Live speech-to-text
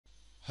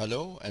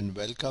Hello and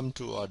welcome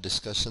to our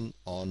discussion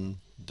on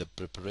the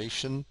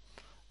preparation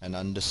and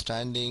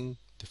understanding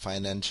the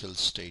financial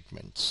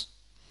statements.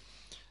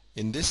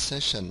 In this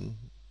session,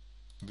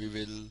 we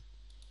will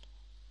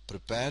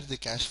prepare the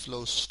cash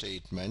flow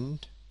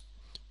statement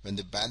when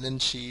the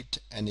balance sheet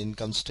and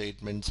income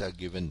statements are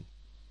given.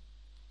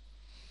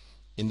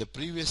 In the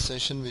previous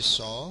session, we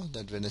saw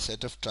that when a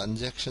set of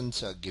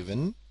transactions are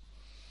given,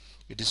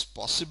 it is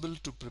possible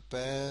to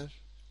prepare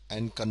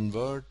and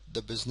convert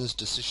the business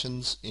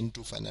decisions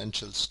into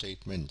financial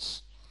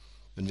statements.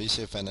 When we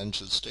say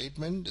financial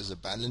statement, is a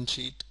balance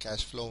sheet,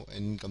 cash flow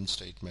and income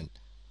statement.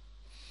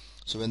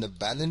 So when the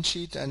balance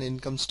sheet and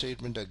income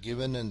statement are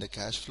given and the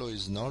cash flow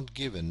is not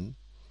given,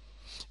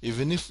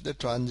 even if the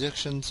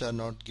transactions are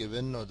not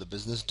given or the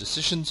business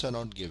decisions are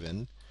not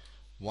given,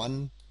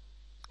 one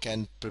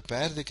can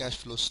prepare the cash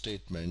flow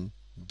statement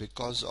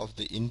because of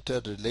the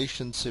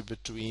interrelationship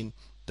between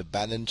the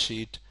balance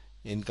sheet,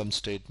 income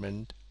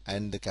statement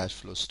and the cash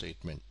flow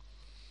statement.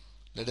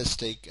 Let us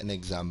take an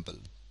example.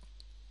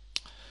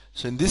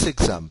 So in this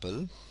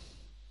example,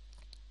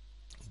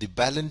 the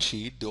balance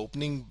sheet, the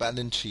opening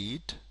balance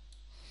sheet,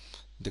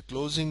 the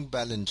closing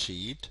balance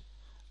sheet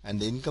and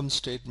the income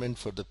statement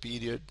for the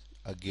period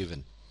are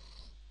given.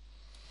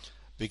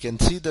 We can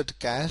see that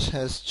cash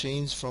has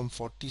changed from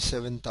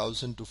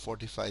 47,000 to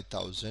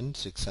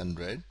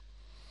 45,600,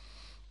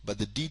 but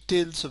the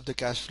details of the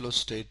cash flow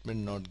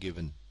statement not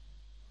given.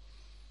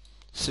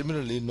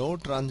 Similarly, no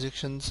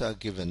transactions are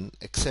given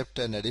except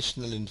an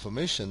additional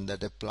information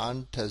that a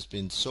plant has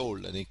been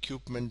sold, an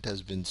equipment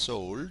has been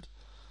sold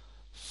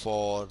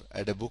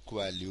at a book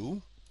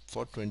value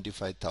for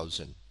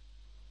 25,000.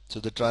 So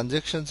the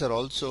transactions are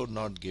also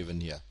not given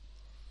here.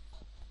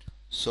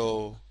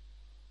 So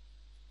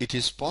it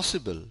is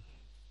possible,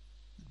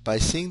 by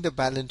seeing the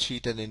balance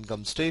sheet and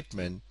income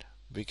statement,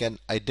 we can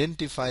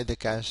identify the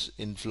cash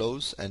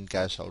inflows and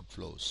cash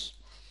outflows.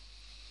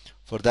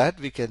 For that,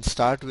 we can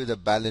start with a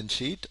balance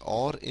sheet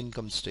or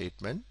income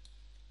statement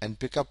and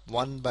pick up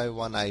one by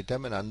one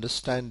item and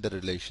understand the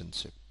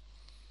relationship.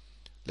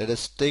 Let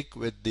us take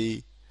with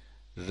the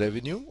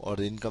revenue or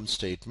the income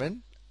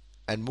statement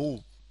and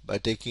move by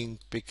picking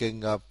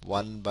up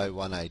one by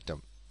one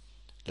item.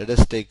 Let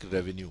us take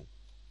revenue.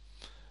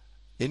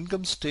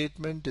 Income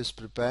statement is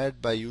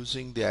prepared by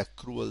using the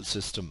accrual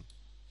system.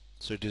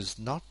 So it is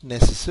not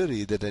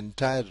necessary that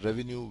entire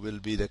revenue will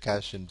be the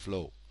cash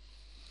inflow.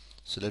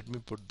 So let me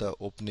put the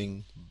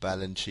opening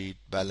balance sheet,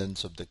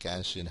 balance of the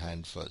cash in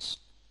hand first.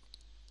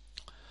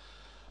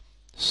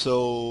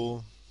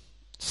 So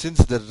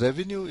since the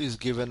revenue is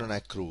given on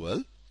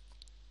accrual,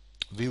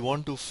 we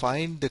want to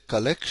find the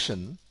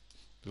collection.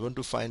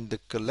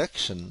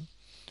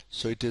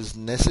 So it is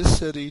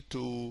necessary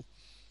to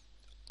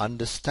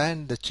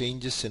understand the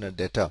changes in a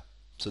debtor.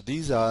 So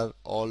these are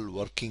all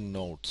working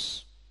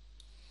notes.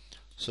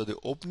 So the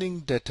opening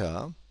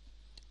debtor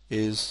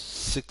is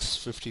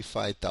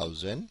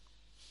 655,000.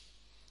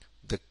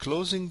 The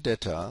closing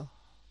debtor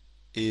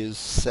is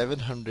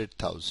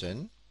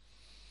 700,000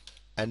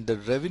 and the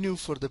revenue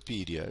for the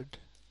period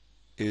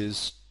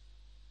is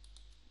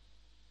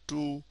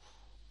 2.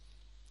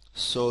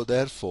 So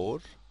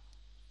therefore,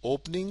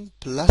 opening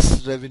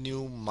plus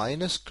revenue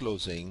minus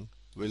closing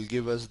will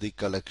give us the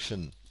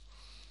collection.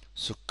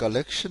 So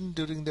collection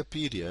during the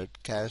period,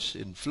 cash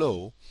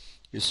inflow,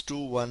 is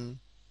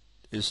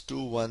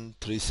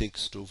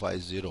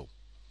 21,36250.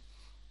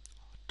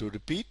 To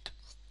repeat,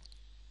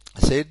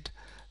 I said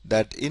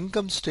that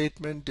income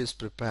statement is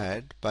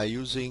prepared by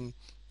using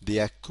the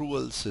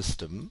accrual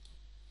system.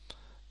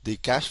 The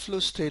cash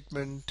flow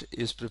statement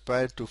is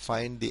prepared to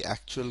find the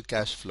actual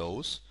cash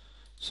flows.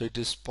 So it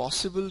is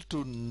possible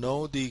to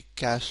know the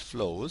cash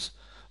flows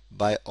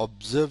by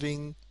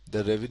observing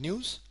the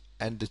revenues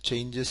and the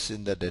changes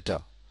in the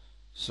debtor.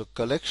 So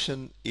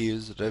collection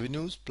is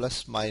revenues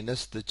plus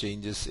minus the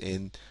changes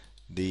in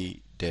the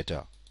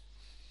debtor.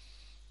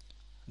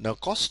 Now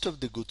cost of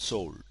the goods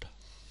sold.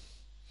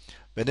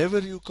 Whenever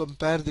you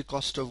compare the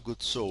cost of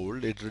goods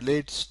sold, it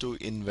relates to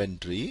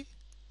inventory,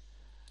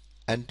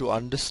 and to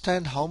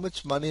understand how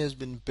much money has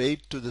been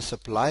paid to the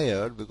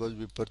supplier, because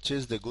we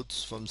purchase the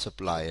goods from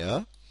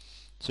supplier,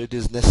 so it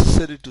is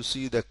necessary to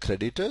see the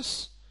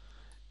creditors,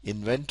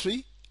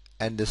 inventory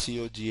and the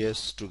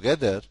COGS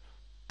together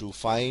to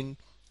find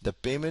the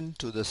payment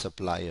to the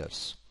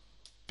suppliers.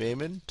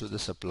 Payment to the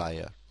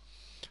supplier.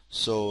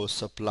 So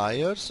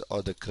suppliers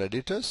or the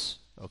creditors,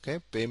 okay,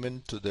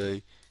 payment to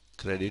the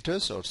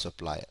creditors or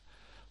supplier.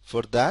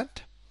 For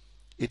that,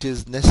 it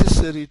is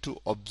necessary to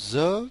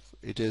observe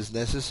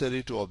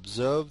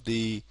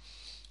the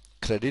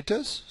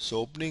creditors. So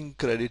opening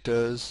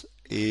creditors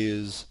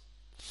is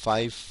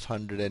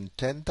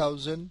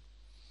 510,000.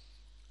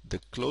 The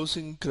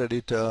closing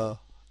creditor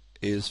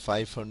is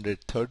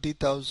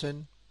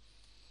 530,000.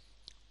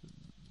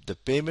 The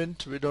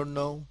payment we don't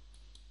know,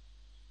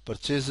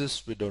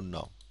 purchases we don't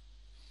know.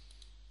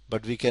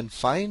 But we can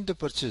find the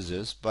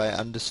purchases by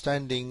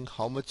understanding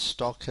how much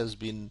stock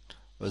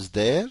was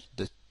there,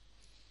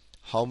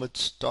 how much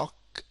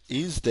stock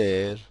is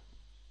there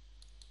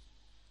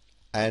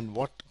and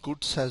what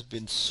goods has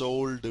been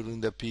sold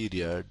during the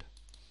period.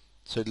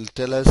 So it will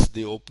tell us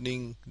the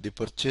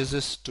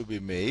purchases to be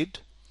made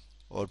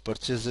or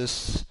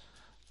purchases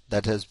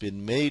that has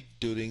been made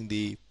during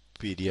the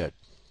period.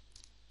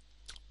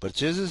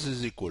 Purchases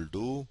is equal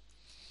to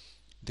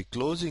the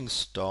closing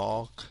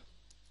stock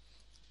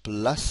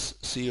plus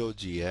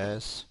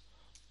COGS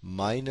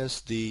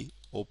minus the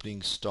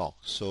opening stock.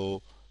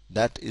 So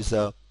that is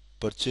a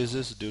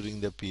purchases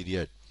during the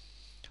period.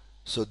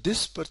 So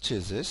this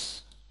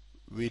purchases,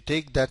 we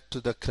take that to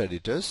the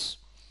creditors,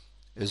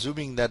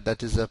 assuming that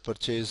that is a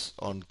purchase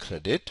on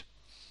credit,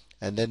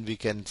 and then we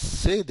can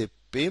say the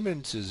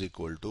payments is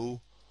equal to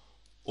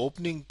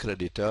opening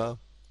creditor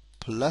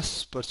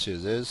plus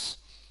purchases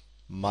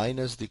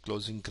minus the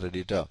closing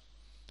creditor.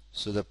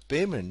 So the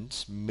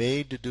payments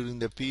made during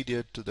the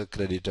period to the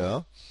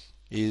creditor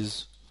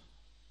is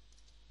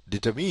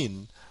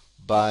determined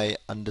by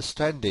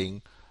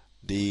understanding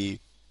the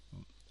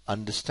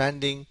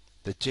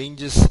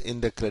changes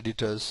in the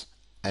creditors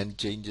and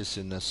changes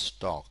in the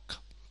stock.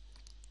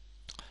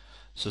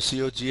 So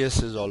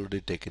COGS is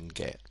already taken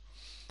care.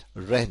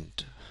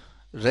 Rent.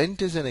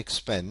 Rent is an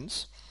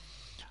expense.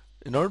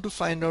 In order to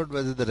find out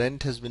whether the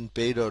rent has been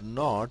paid or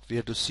not, we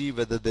have to see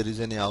whether there is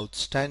any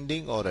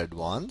outstanding or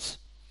advance.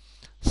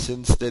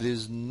 Since there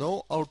is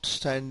no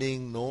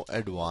outstanding, no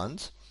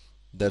advance,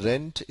 the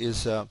rent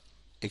is a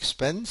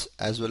expense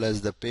as well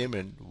as the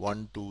payment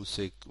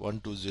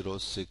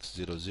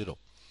 120600.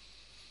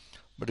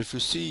 But if you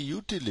see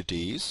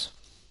utilities,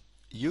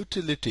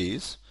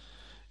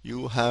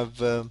 you have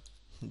the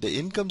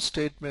income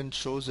statement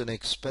shows an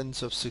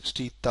expense of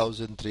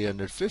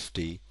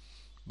 60,350,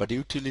 but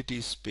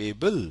utilities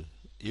payable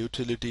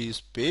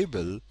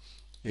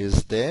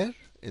is there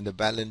in the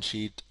balance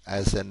sheet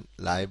as an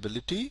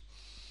liability.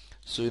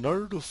 So in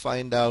order to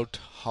find out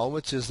how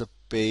much is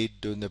paid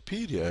during the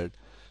period,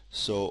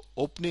 so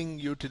opening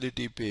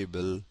utility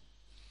payable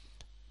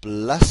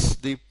plus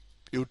the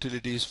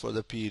utilities for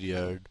the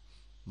period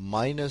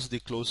minus the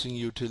closing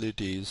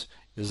utilities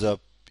is a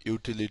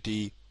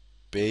utility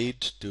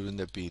paid during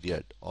the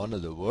period. In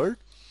other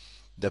words,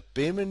 the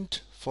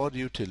payment for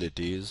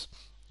utilities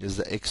is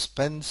the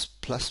expense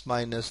plus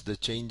minus the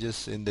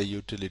changes in the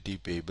utility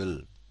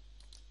payable.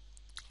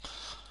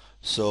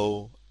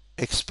 So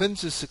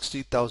expense is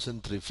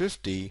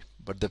 60,350,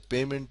 but the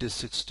payment is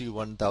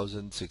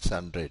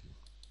 61,600.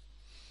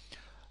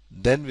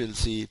 Then we'll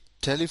see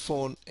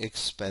telephone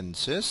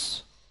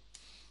expenses.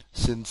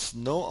 Since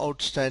no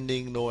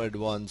outstanding, no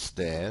advance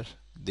there,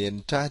 the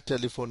entire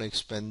telephone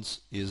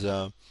expense is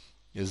a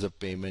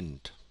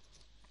payment,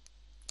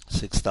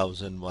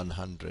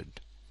 6,100.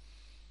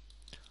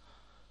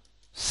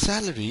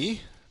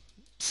 Salary,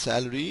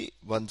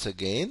 once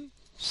again,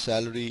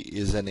 salary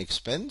is an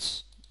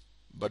expense,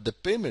 but the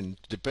payment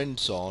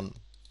depends on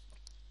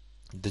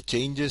the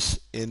changes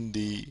in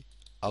the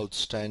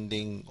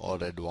outstanding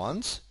or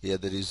advance. Here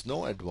there is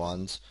no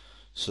advance,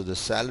 so the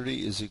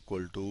salary is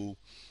equal to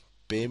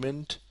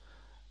payment,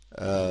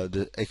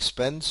 the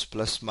expense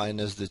plus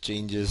minus the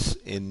changes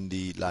in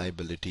the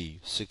liability,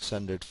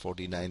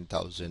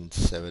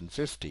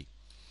 649,750.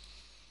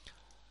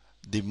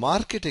 The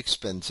market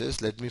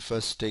expenses, let me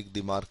first take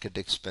the market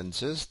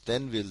expenses,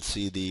 then we'll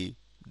see the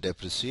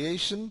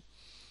depreciation.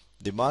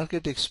 The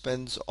market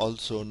expense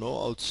also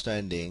no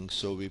outstanding,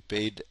 so we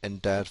paid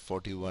entire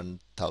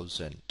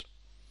 41,000.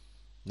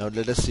 Now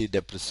let us see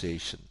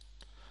depreciation.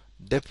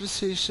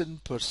 Depreciation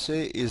per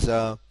se is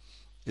a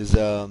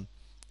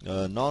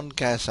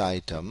non-cash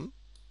item,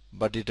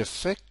 but it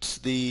affects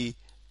the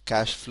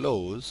cash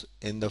flows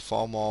in the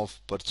form of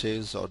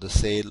purchase or the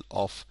sale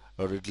of,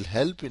 or it will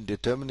help in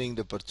determining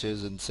the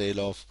purchase and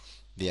sale of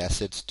the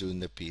assets during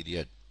the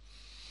period.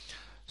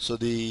 So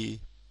the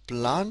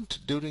plant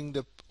during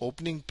the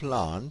opening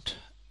plant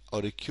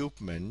or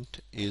equipment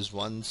is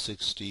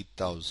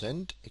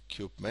 160,000.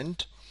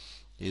 Equipment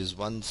is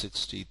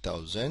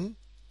 160,000.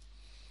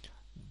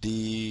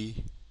 The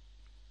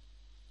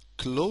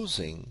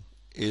closing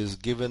is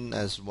given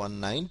as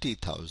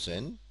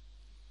 190,000.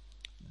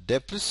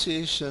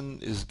 Depreciation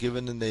is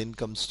given in the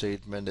income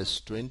statement as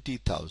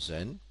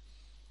 20,000,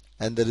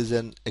 and there is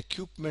an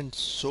equipment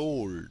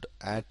sold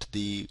at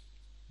the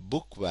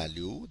book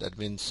value. That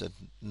means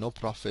no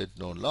profit,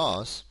 no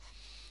loss.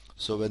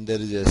 So when there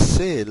is a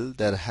sale,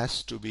 there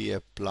has to be a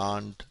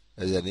plant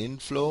as an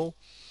inflow,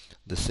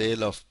 the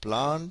sale of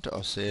plant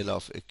or sale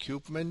of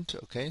equipment.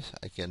 Okay, so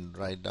I can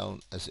write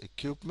down as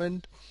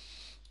equipment.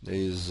 There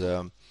is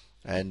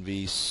and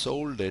we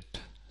sold it,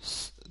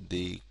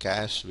 the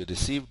cash, we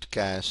received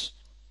cash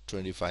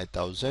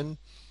 25,000,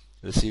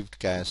 received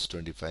cash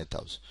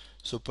 25,000.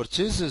 So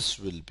purchases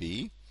will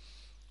be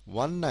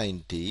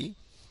 190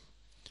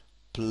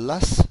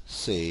 plus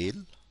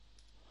sale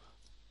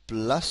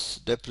plus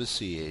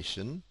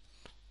depreciation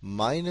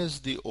minus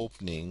the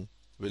opening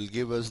will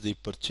give us the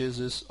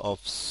purchases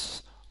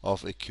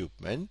of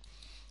equipment.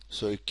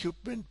 So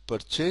equipment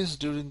purchased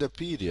during the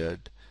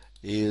period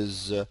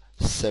is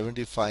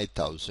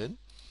 75,000.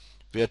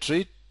 We are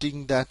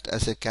treating that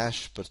as a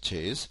cash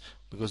purchase,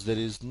 because there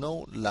is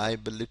no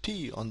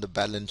liability on the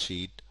balance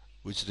sheet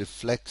which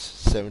reflects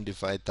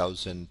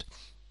 75,000.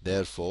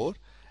 Therefore,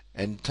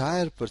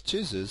 entire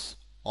purchases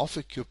of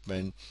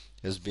equipment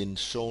has been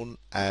shown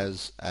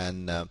as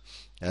an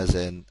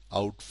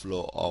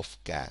outflow of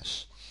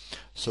cash.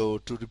 So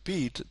to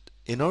repeat,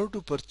 in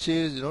order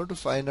to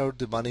find out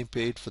the money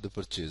paid for the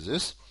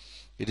purchases,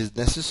 it is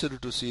necessary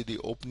to see the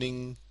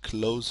opening,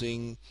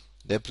 closing,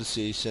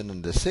 depreciation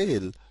and the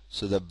sale.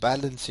 So the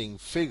balancing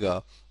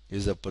figure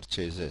is the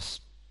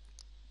purchases.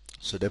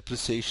 So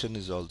depreciation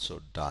is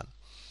also done.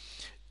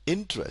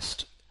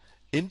 Interest.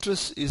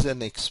 Interest is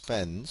an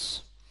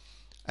expense,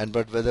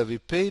 but whether we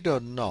paid or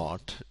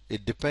not,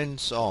 it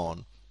depends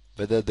on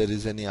whether there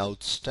is any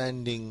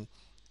outstanding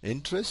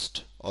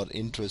interest or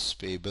interest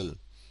payable.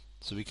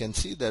 So we can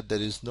see that there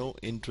is no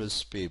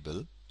interest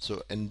payable,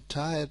 so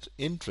entire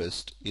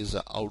interest is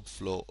an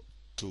outflow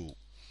too.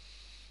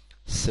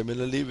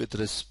 Similarly, with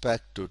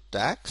respect to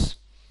tax,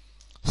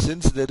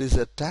 since there is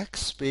a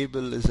tax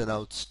payable is an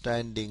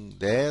outstanding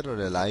there or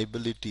a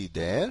liability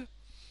there,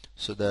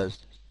 so the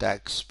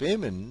tax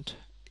payment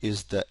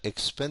is the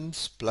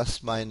expense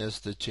plus minus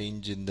the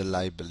change in the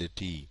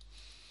liability.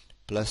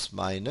 Plus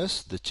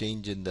minus the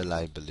change in the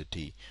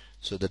liability.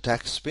 So the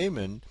tax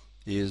payment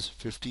is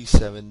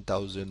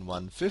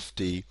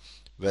 57,150,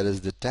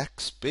 whereas the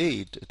tax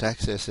paid,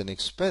 tax as an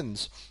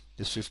expense,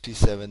 is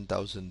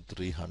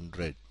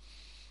 57,300.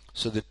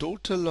 So the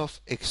total of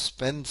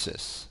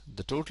expenses,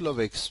 the total of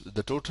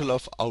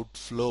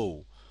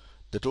outflow,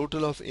 the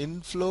total of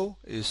inflow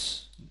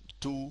is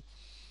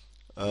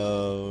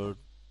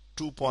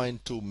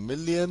 2.2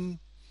 million.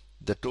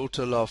 The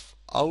total of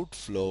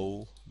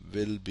outflow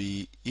will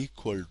be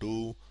equal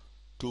to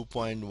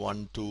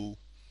 2.12.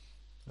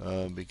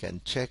 We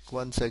can check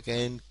once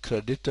again.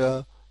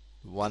 Creditor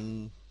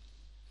 1,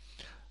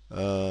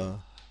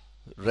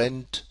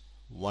 rent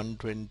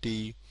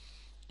 120,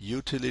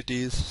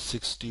 utilities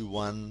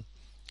 61,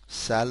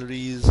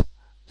 salaries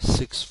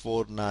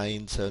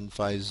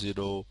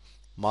 649,750,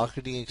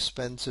 marketing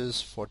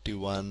expenses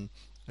 41,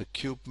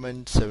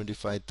 equipment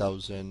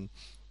 75,000,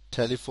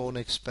 telephone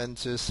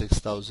expenses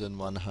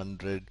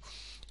 6,100,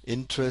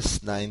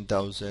 interest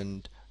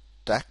 9,000,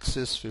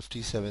 taxes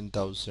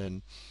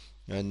 57,000,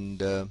 and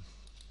then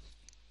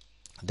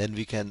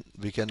we can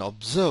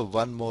observe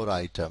one more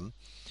item.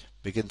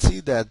 We can see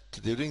that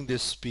during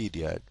this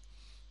period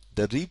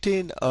the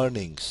retained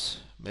earnings,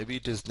 maybe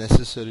it is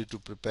necessary to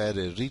prepare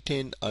a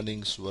retained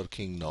earnings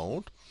working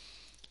note,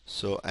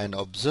 so and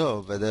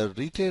observe whether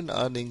retained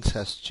earnings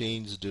has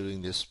changed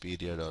during this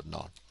period or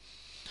not.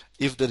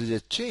 If there is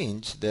a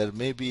change, there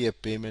may be a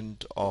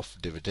payment of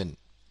dividend.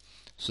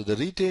 So the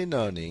retained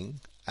earning,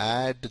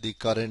 add the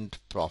current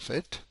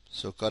profit.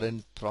 So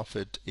current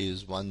profit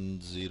is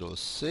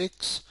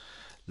 106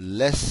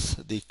 less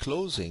the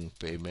closing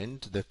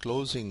payment, the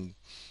closing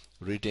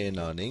retained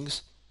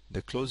earnings.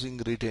 The closing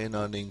retained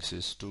earnings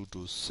is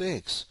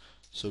 226.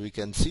 So we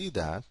can see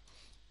that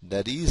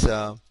there is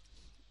a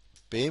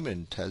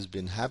payment has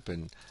been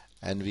happened,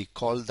 and we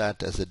call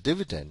that as a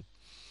dividend.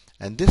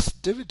 And this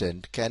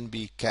dividend can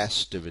be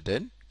cash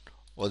dividend,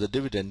 or the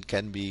dividend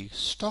can be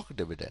stock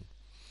dividend.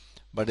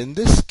 But in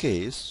this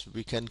case,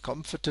 we can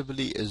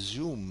comfortably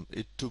assume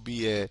it to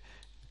be a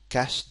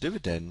cash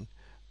dividend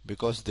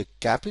because the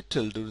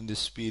capital during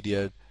this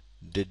period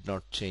did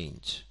not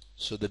change.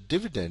 So the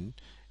dividend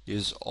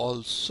is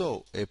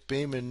also a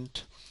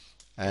payment,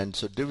 and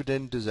so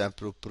dividend is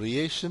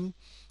appropriation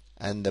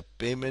and the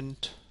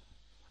payment.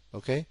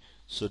 Okay,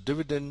 so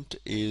dividend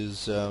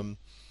is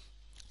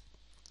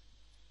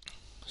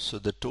so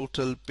the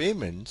total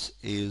payments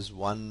is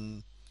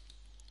one.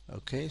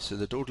 Okay, so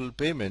the total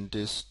payment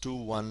is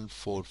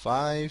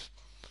 2145,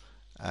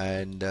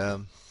 and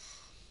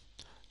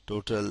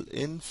total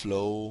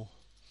inflow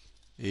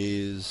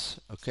is,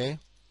 okay,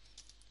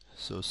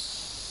 so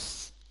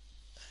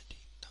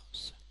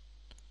 19,000,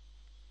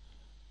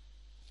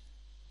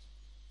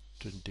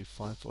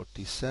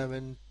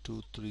 2547,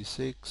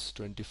 236,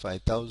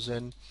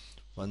 25,000,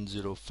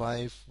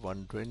 105,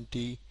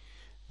 120,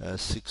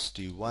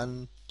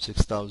 61,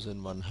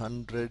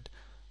 6,100,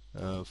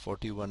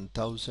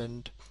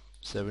 41,000,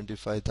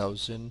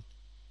 75,000,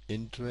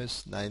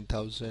 interest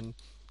 9,000,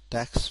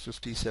 tax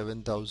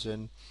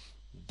 57,000.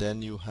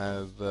 Then you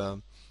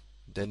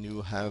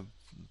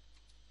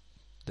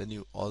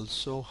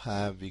also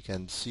have, we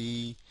can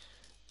see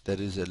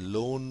there is a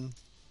loan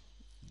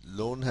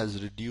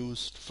has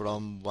reduced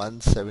from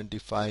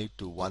 175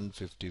 to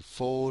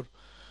 154.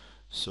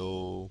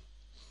 So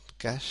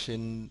cash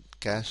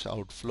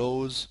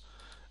outflows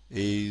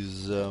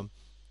is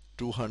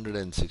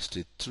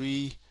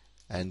 263,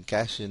 and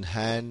cash in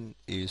hand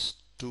is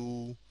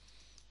 2.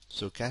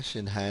 So cash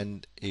in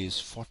hand is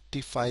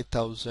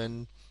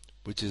 45,000,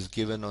 which is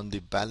given on the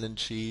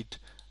balance sheet,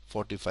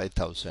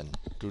 45,000.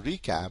 To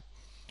recap,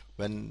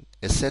 when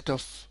a set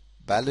of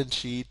balance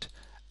sheet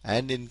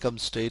and income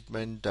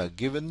statement are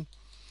given,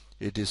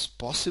 it is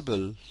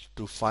possible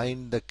to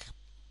find the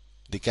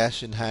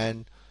cash in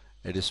hand.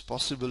 It is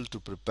possible to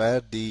prepare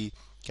the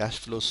cash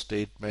flow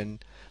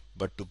statement,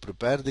 but to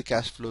prepare the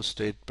cash flow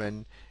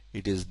statement,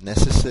 it is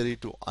necessary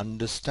to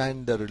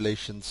understand the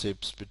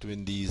relationships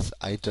between these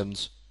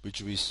items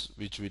which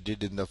we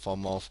did in the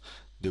form of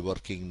the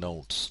working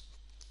notes.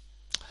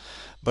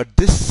 But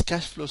this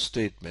cash flow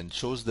statement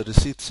shows the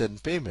receipts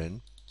and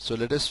payment. So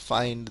let us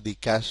find the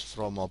cash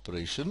from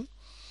operation.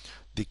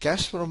 The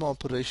cash from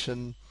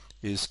operation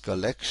is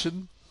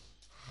collection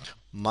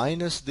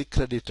minus the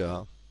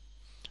creditor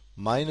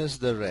minus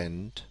the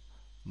rent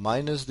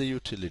minus the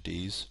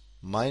utilities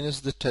minus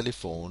the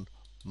telephone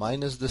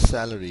minus the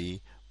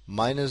salary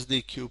minus the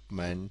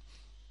equipment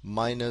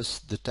minus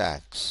the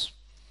tax.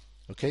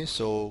 Okay,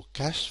 so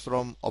cash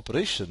from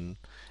operation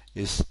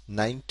is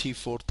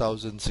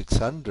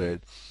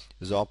 94,600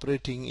 is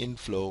operating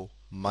inflow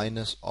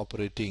minus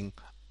operating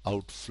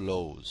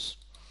outflows.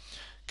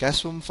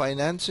 Cash from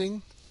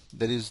financing,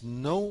 there is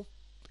no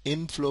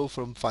inflow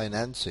from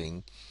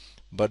financing,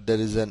 but there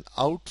is an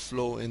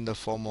outflow in the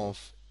form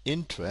of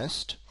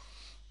interest,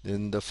 and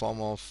in the form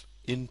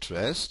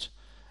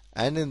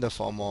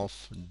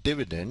of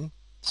dividend.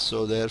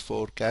 So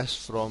therefore cash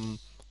from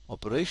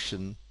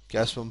operation,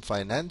 cash from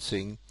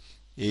financing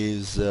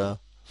is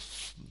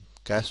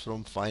cash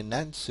from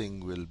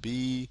financing will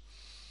be,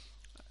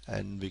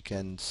 and we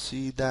can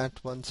see that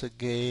once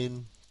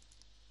again,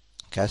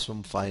 cash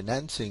from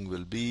financing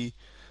will be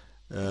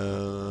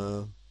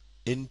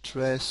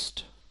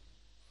interest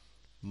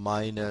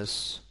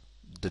minus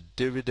the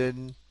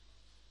dividend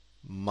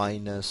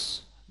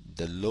minus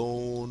the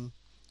loan.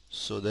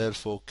 So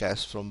therefore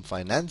cash from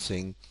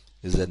financing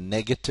is a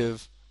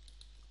negative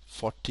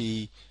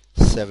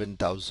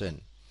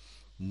 47,000.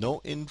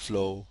 No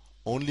inflow,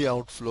 only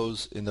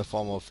outflows in the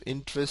form of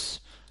interest,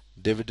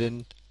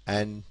 dividend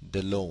and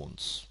the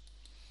loans.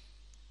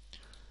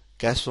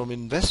 Cash from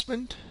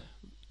investment,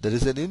 there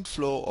is an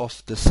inflow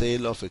of the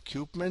sale of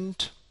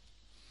equipment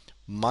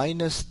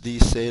minus the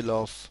sale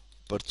of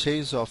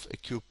purchase of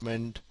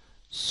equipment,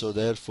 so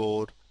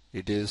therefore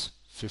it is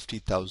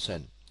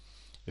 50,000.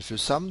 If you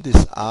sum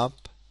this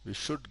up, we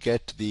should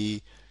get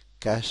the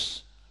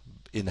cash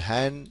in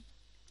hand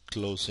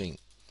closing.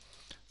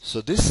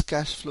 So this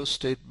cash flow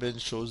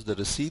statement shows the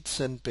receipts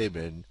and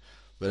payment,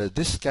 whereas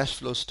this cash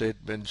flow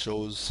statement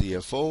shows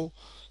CFO,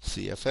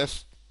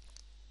 CFF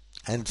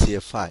and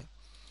CFI.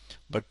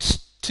 But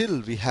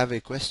still we have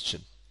a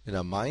question in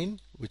our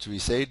mind, which we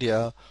said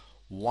here,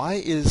 why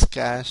is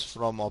cash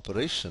from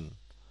operation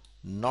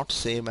not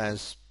same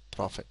as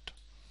profit?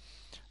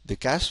 The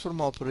cash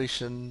from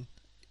operation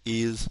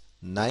is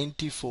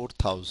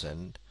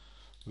 94,000,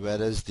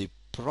 whereas the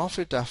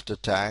profit after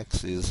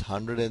tax is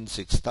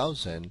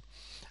 106,000,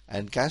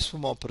 and cash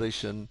from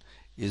operation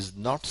is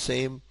not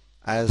same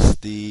as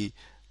the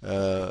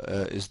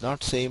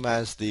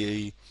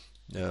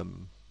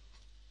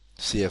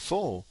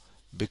CFO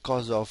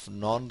because of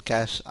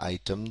non-cash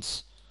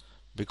items,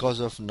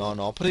 because of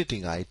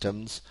non-operating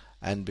items,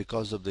 and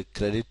because of the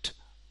credit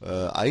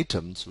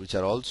items, which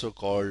are also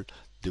called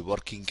the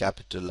working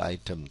capital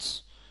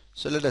items.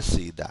 So let us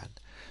see that.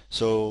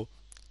 So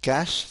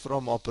cash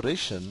from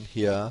operation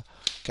here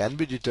can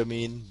be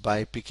determined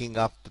by picking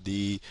up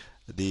the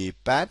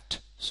PAT.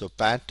 So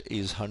PAT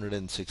is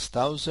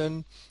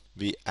 106,000.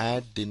 We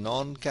add the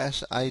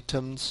non-cash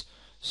items.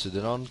 So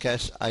the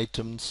non-cash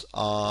items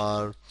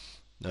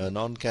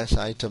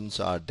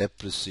are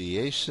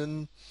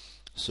depreciation.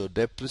 So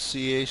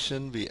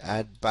depreciation, we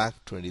add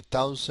back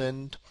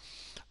 20,000.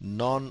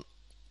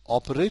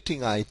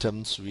 Non-operating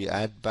items we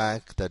add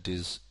back, that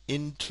is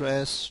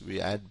interest,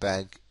 we add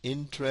back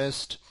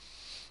interest,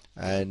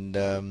 and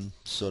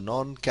so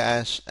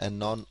non-cash and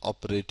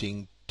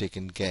non-operating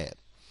taken care.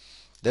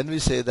 Then we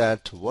say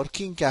that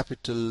working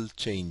capital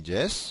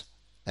changes,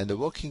 and the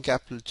working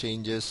capital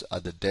changes are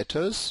the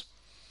debtors.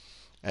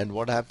 And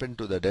what happened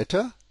to the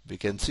debtor? We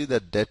can see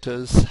that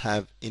debtors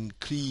have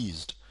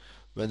increased.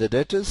 When the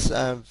debtors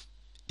have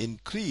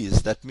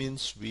increased, that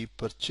means we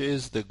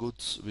purchased the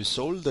goods, we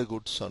sold the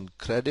goods on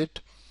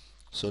credit,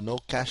 so no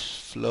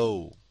cash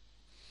flow.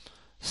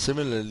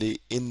 Similarly,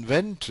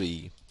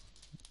 inventory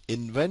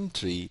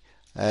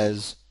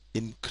has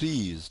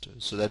increased,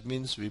 so that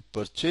means we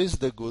purchased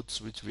the goods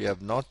which we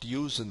have not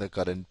used in the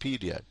current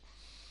period.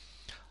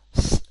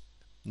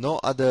 No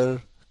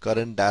other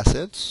current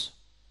assets.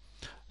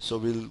 So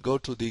we'll go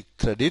to the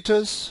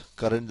creditors,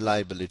 current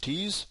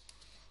liabilities.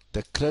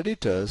 The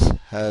creditors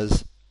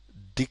has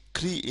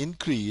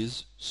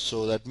increased,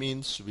 so that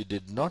means we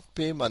did not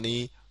pay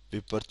money,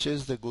 we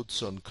purchased the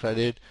goods on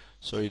credit,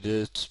 so it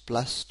is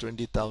plus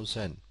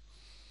 20,000.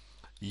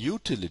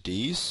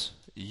 Utilities,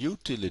 the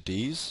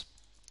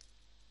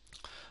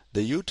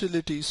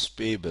utilities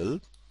payable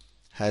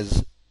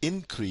has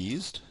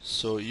increased,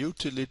 so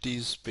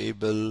utilities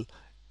payable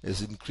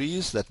is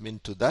increased, that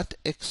means to that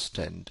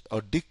extent,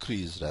 or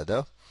decreased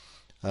rather,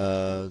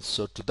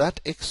 so to that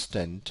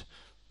extent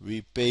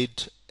we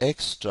paid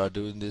extra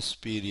during this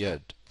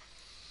period.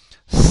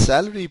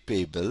 Salary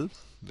payable,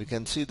 we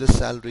can see the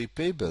salary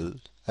payable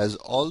has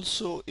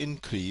also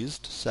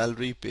increased.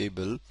 Salary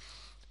payable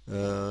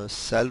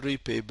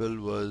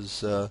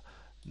was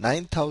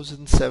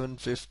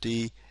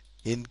 9,750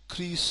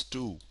 increase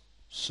to.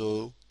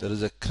 So there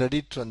is a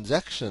credit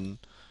transaction,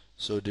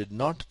 so it did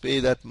not pay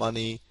that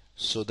money,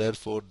 so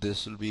therefore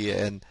this will be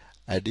an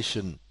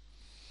addition.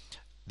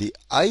 The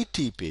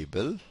IT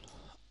payable,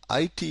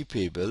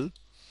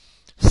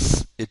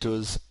 it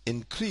was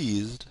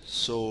increased,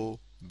 so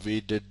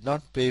we did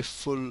not pay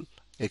full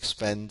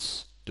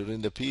expense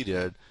during the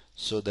period,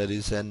 so there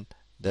is an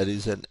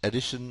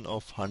addition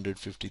of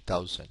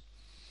 150,000.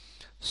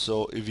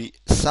 So if we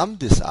sum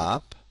this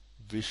up,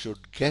 we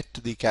should get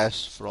the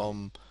cash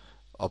from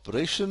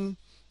operation,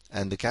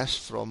 and the cash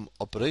from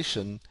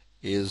operation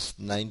is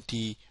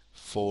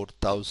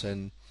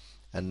 94,000,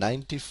 and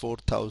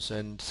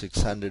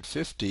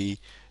 94,650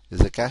 is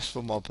the cash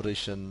from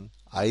operation,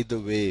 either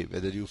way,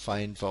 whether you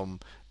find from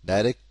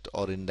direct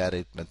or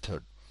indirect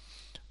method.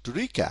 To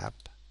recap,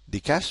 the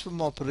cash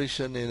from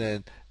operation in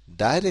a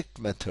direct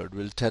method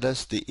will tell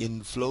us the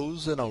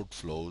inflows and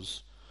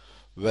outflows,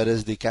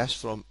 whereas the cash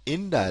from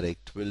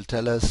indirect will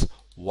tell us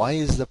why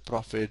is the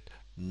profit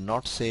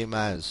not same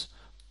as.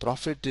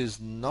 Profit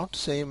is not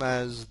same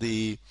as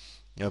the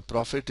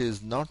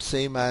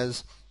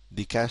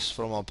cash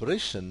from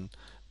operation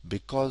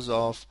because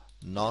of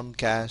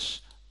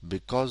non-cash,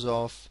 because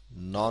of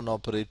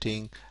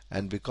non-operating,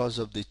 and because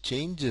of the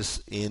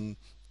changes in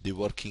the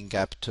working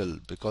capital,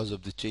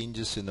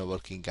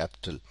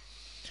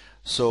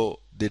 So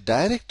the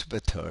direct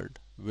method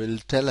will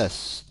tell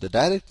us,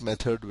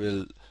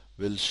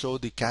 will show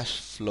the cash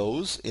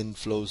flows,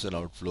 inflows and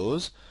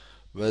outflows,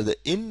 where the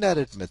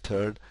indirect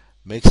method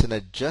makes an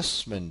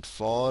adjustment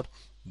for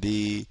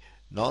the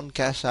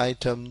non-cash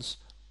items,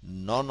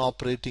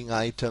 non-operating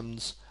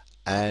items,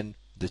 and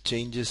the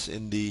changes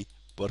in the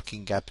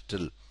working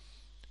capital.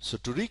 So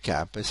to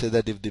recap, I say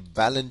that if the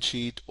balance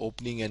sheet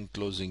opening and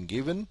closing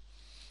given,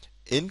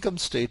 income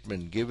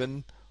statement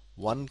given,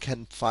 one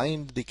can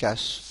find the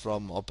cash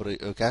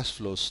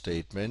flow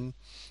statement,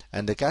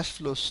 and the cash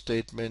flow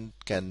statement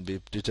can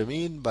be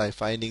determined by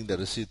finding the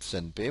receipts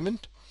and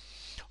payment,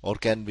 or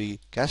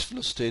cash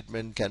flow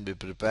statement can be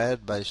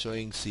prepared by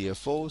showing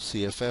CFO,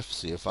 CFF,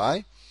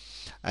 CFI,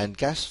 and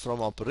cash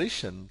from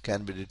operation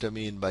can be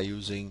determined by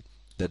using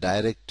the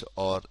direct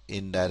or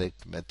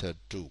indirect method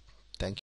too.